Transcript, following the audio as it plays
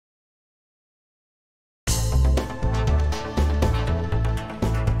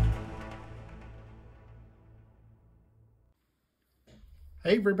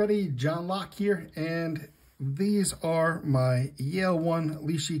Hey everybody, John Locke here, and these are my Yale 1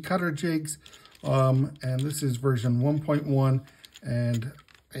 Lishi cutter jigs, and this is version 1.1, and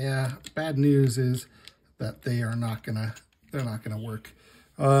yeah, bad news is that they're not gonna work.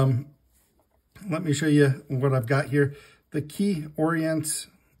 Let me show you what I've got here. The key orients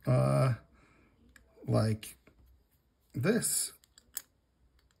like this.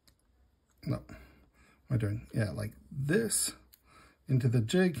 No, what am I doing? Yeah, like this into the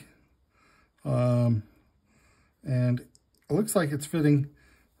jig, and it looks like it's fitting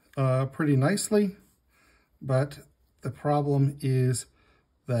pretty nicely, but the problem is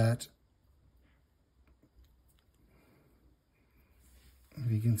that, if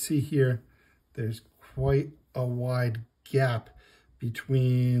you can see here, there's quite a wide gap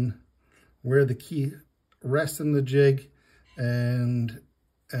between where the key rests in the jig and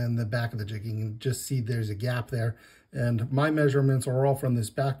the back of the jig. You can just see there's a gap there. And my measurements are all from this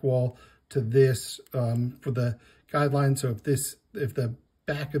back wall to this for the guideline. So if the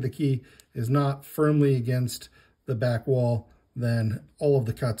back of the key is not firmly against the back wall, then all of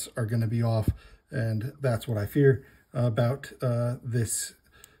the cuts are going to be off. And that's what I fear about this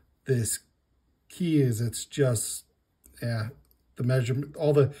key. Is it's just, yeah, the measurement,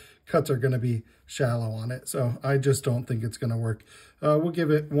 all the cuts are going to be shallow on it. So I just don't think it's going to work. We'll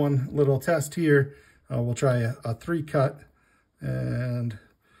give it one little test here. We'll try a 3-cut, and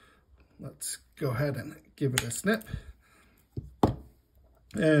let's go ahead and give it a snip.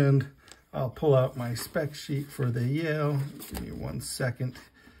 And I'll pull out my spec sheet for the Yale. Give me 1 second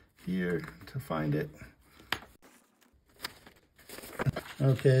here to find it.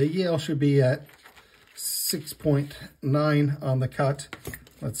 Okay, Yale should be at 6.9 on the cut.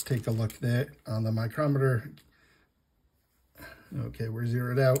 Let's take a look there on the micrometer. Okay, we're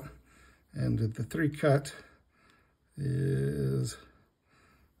zeroed out. And the 3-cut is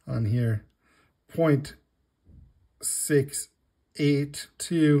on here,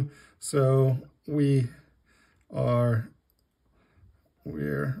 0.682. So we're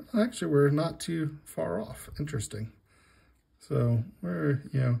not too far off. Interesting. So we're,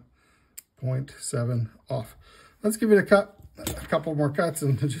 0.7 off. Let's give it a couple more cuts,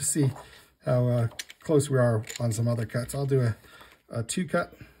 and just see how close we are on some other cuts. I'll do a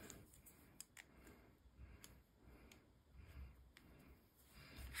 2-cut.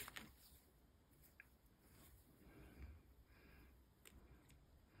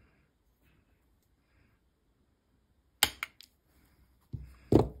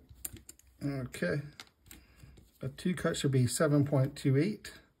 Okay, a 2-cut should be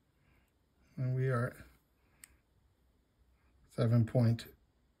 7.28, and we are at 7.20.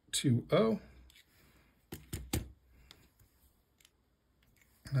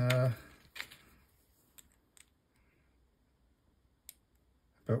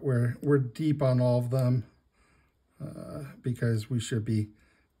 But we're deep on all of them because we should be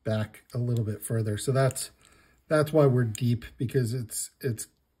back a little bit further. So that's why we're deep, because it's the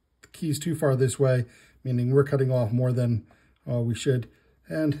key's too far this way, meaning we're cutting off more than we should.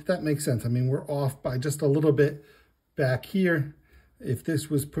 And that makes sense. I mean, we're off by just a little bit back here. If this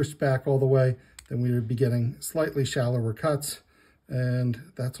was pushed back all the way, then we would be getting slightly shallower cuts, and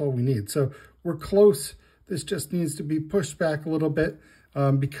that's all we need. So we're close. This just needs to be pushed back a little bit.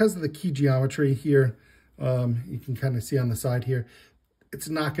 Because of the key geometry here, you can kind of see on the side here, it's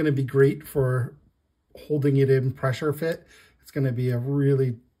not going to be great for holding it in pressure fit. It's going to be a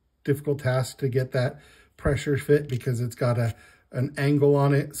really difficult task to get that pressure fit because it's got an angle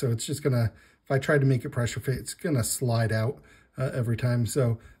on it. So it's just gonna, if I try to make it pressure fit, it's gonna slide out every time.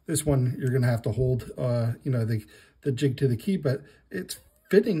 So this one, you're gonna have to hold, the jig to the key, but it's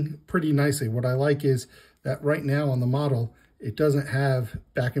fitting pretty nicely. What I like is that right now on the model, it doesn't have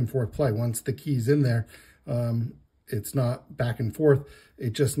back and forth play. Once the key's in there, it's not back and forth.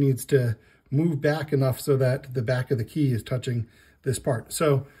 It just needs to move back enough so that the back of the key is touching this part.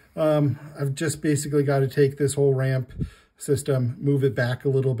 So I've just basically got to take this whole ramp system, move it back a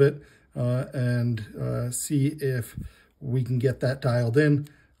little bit, and see if we can get that dialed in.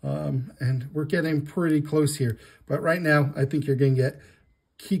 And we're getting pretty close here. But right now, I think you're going to get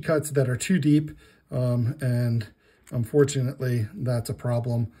key cuts that are too deep, and unfortunately, that's a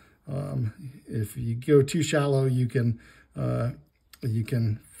problem. If you go too shallow, you can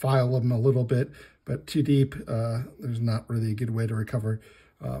file them a little bit, but too deep, there's not really a good way to recover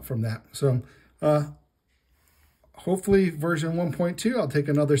from that. So hopefully version 1.2, I'll take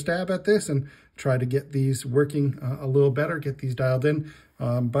another stab at this and try to get these working a little better, get these dialed in.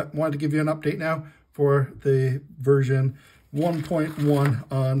 But wanted to give you an update now for the version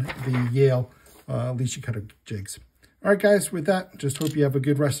 1.1 on the Yale Lishi cutter jigs. All right, guys, with that, just hope you have a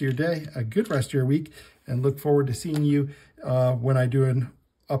good rest of your day, a good rest of your week, and look forward to seeing you when I do an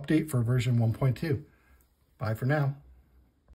update for version 1.2. Bye for now.